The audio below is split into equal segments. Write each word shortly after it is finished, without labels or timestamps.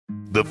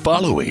The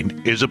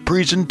following is a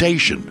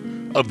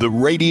presentation of the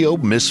Radio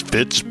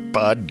Misfits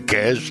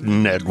Podcast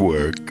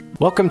Network.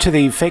 Welcome to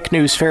the Fake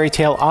News Fairy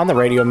Tale on the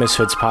Radio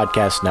Misfits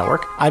Podcast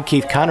Network. I'm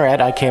Keith Conrad.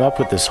 I came up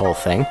with this whole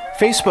thing.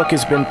 Facebook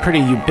has been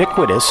pretty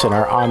ubiquitous in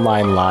our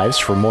online lives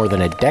for more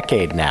than a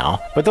decade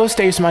now, but those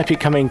days might be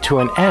coming to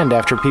an end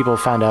after people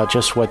found out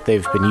just what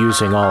they've been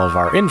using all of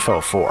our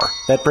info for.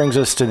 That brings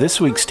us to this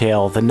week's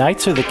tale, The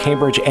Knights of the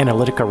Cambridge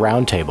Analytica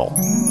Roundtable.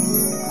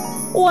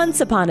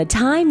 Once upon a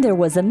time, there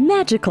was a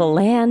magical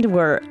land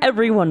where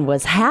everyone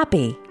was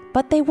happy,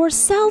 but they were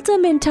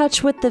seldom in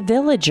touch with the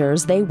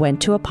villagers they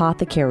went to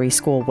apothecary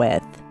school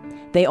with.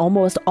 They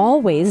almost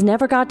always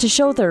never got to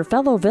show their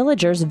fellow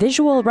villagers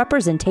visual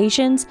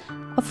representations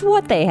of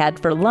what they had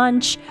for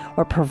lunch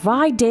or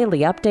provide daily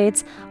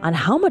updates on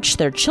how much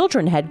their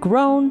children had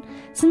grown,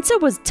 since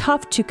it was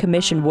tough to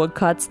commission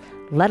woodcuts,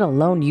 let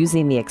alone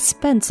using the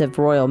expensive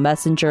royal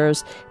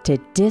messengers to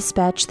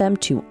dispatch them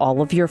to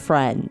all of your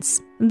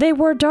friends. They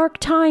were dark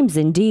times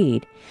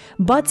indeed,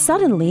 but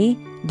suddenly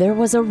there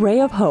was a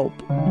ray of hope.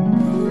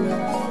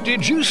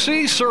 Did you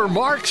see Sir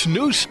Mark's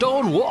new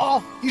stone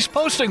wall? He's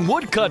posting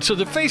woodcuts of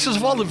the faces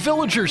of all the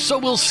villagers so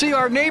we'll see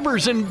our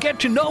neighbors and get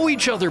to know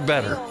each other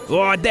better.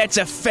 Oh, that's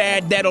a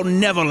fad that'll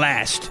never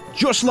last.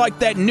 Just like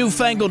that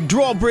newfangled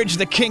drawbridge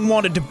the king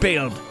wanted to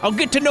build. I'll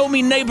get to know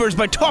me neighbors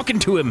by talking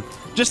to him,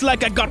 just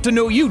like I got to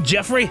know you,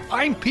 Jeffrey.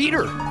 I'm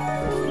Peter.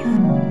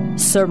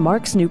 Sir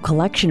Mark's new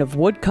collection of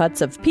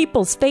woodcuts of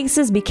people's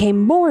faces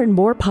became more and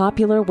more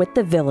popular with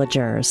the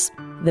villagers.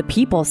 The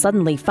people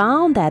suddenly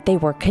found that they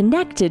were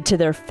connected to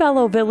their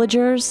fellow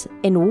villagers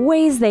in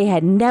ways they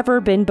had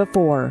never been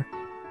before,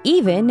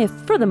 even if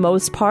for the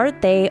most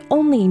part they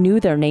only knew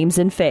their names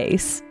and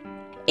face.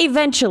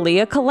 Eventually,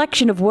 a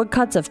collection of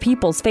woodcuts of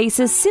people's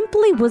faces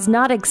simply was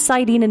not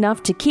exciting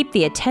enough to keep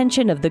the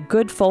attention of the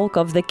good folk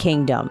of the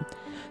kingdom.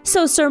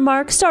 So Sir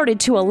Mark started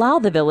to allow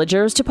the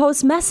villagers to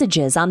post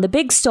messages on the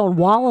big stone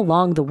wall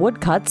along the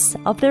woodcuts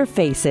of their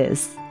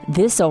faces.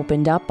 This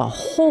opened up a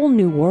whole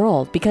new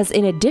world because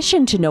in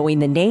addition to knowing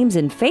the names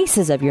and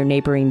faces of your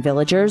neighboring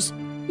villagers,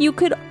 you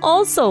could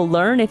also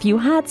learn if you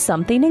had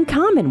something in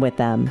common with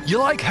them. You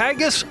like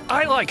haggis?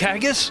 I like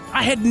haggis.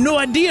 I had no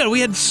idea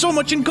we had so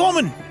much in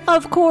common.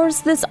 Of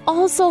course, this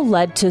also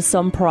led to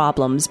some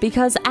problems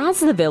because as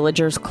the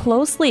villagers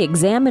closely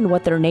examined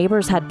what their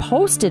neighbors had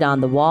posted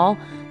on the wall,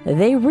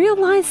 they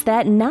realized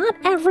that not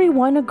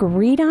everyone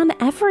agreed on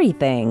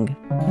everything.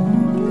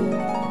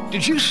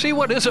 Did you see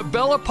what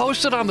Isabella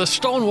posted on the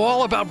stone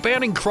wall about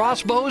banning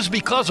crossbows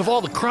because of all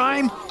the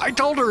crime? I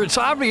told her it's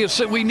obvious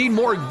that we need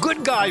more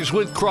good guys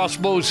with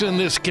crossbows in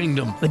this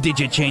kingdom. But did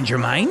you change your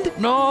mind?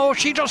 No,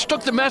 she just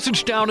took the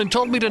message down and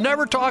told me to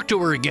never talk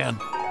to her again.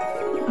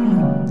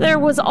 There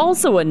was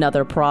also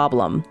another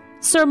problem.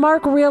 Sir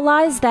Mark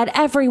realized that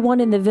everyone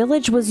in the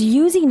village was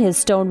using his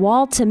stone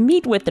wall to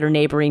meet with their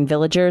neighboring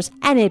villagers,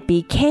 and it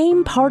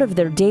became part of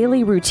their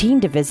daily routine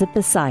to visit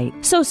the site.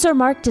 So Sir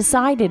Mark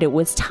decided it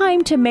was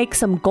time to make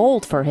some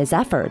gold for his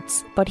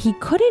efforts. But he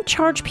couldn't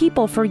charge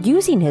people for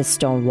using his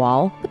stone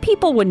wall. The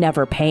people would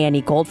never pay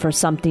any gold for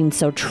something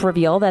so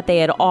trivial that they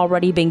had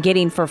already been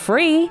getting for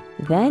free.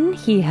 Then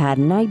he had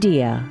an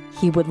idea.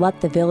 He would let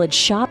the village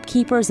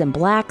shopkeepers and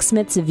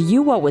blacksmiths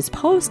view what was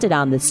posted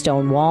on the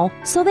stone wall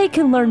so they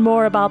can learn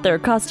more about their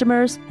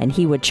customers, and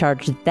he would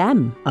charge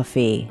them a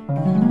fee.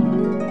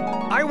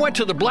 I went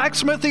to the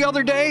blacksmith the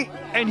other day,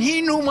 and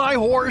he knew my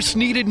horse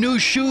needed new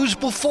shoes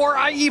before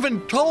I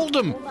even told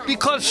him,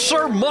 because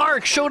Sir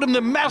Mark showed him the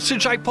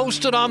message I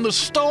posted on the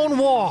stone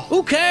wall.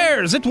 Who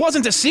cares? It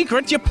wasn't a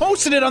secret. You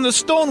posted it on the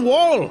stone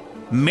wall.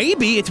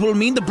 Maybe it will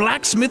mean the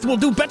blacksmith will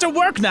do better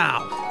work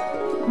now.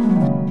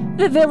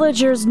 The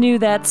villagers knew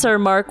that Sir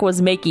Mark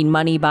was making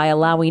money by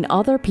allowing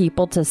other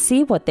people to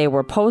see what they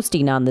were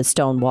posting on the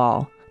stone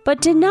wall,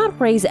 but did not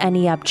raise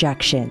any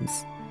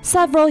objections.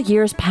 Several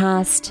years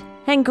passed,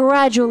 and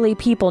gradually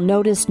people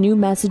noticed new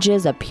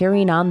messages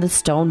appearing on the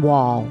stone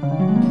wall.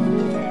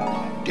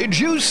 Did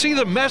you see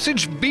the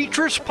message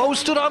Beatrice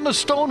posted on the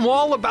stone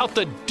wall about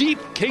the Deep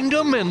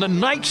Kingdom and the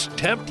Knights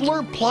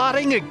Templar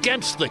plotting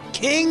against the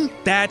king?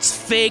 That's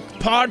fake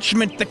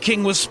parchment the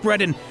king was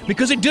spreading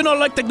because he did not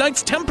like the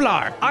Knights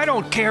Templar. I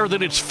don't care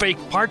that it's fake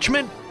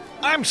parchment.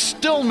 I'm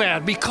still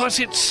mad because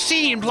it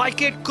seemed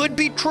like it could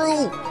be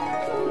true.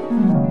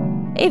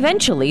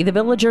 Eventually, the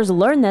villagers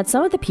learned that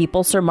some of the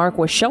people Sir Mark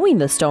was showing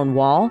the stone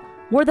wall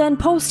were then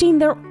posting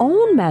their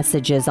own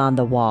messages on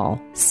the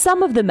wall.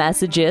 Some of the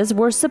messages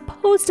were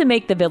supposed to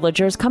make the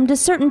villagers come to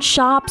certain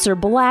shops or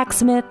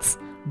blacksmiths,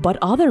 but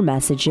other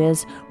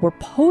messages were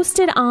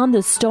posted on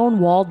the stone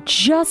wall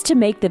just to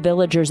make the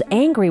villagers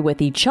angry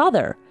with each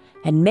other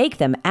and make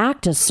them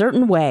act a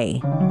certain way.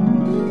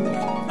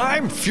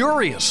 I'm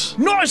furious.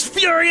 Not as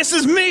furious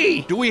as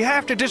me! Do we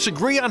have to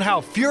disagree on how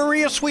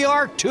furious we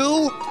are,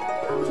 too?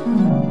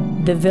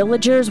 The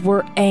villagers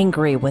were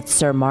angry with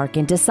Sir Mark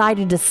and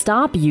decided to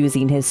stop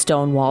using his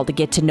stone wall to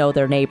get to know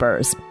their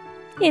neighbors.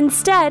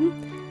 Instead,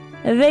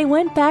 they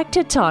went back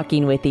to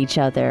talking with each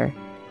other,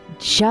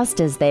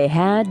 just as they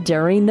had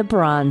during the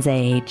Bronze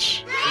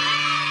Age.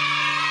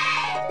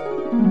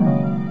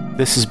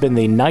 This has been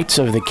the Knights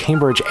of the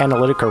Cambridge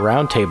Analytica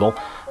Roundtable,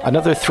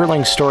 another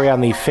thrilling story on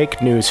the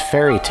fake news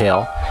fairy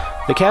tale.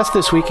 The cast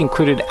this week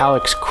included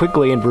Alex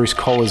Quigley and Bruce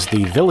Cole as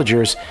the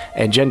villagers,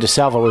 and Jen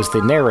DeSalvo as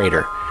the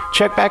narrator.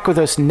 Check back with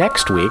us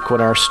next week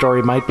when our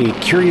story might be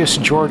Curious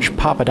George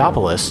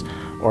Papadopoulos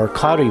or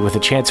Cloudy with a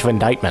Chance of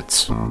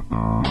Indictments.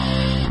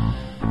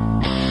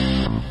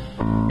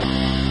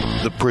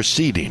 The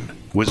proceeding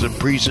was a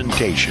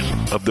presentation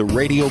of the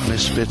Radio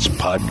Misfits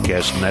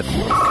Podcast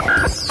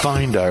Network.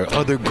 Find our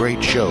other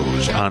great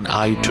shows on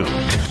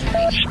iTunes,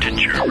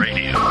 Stitcher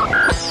Radio,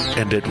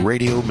 and at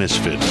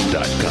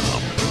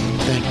RadioMisfits.com.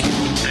 Thank you.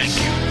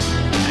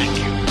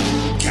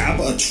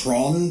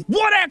 Gabatron?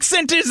 What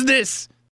accent is this?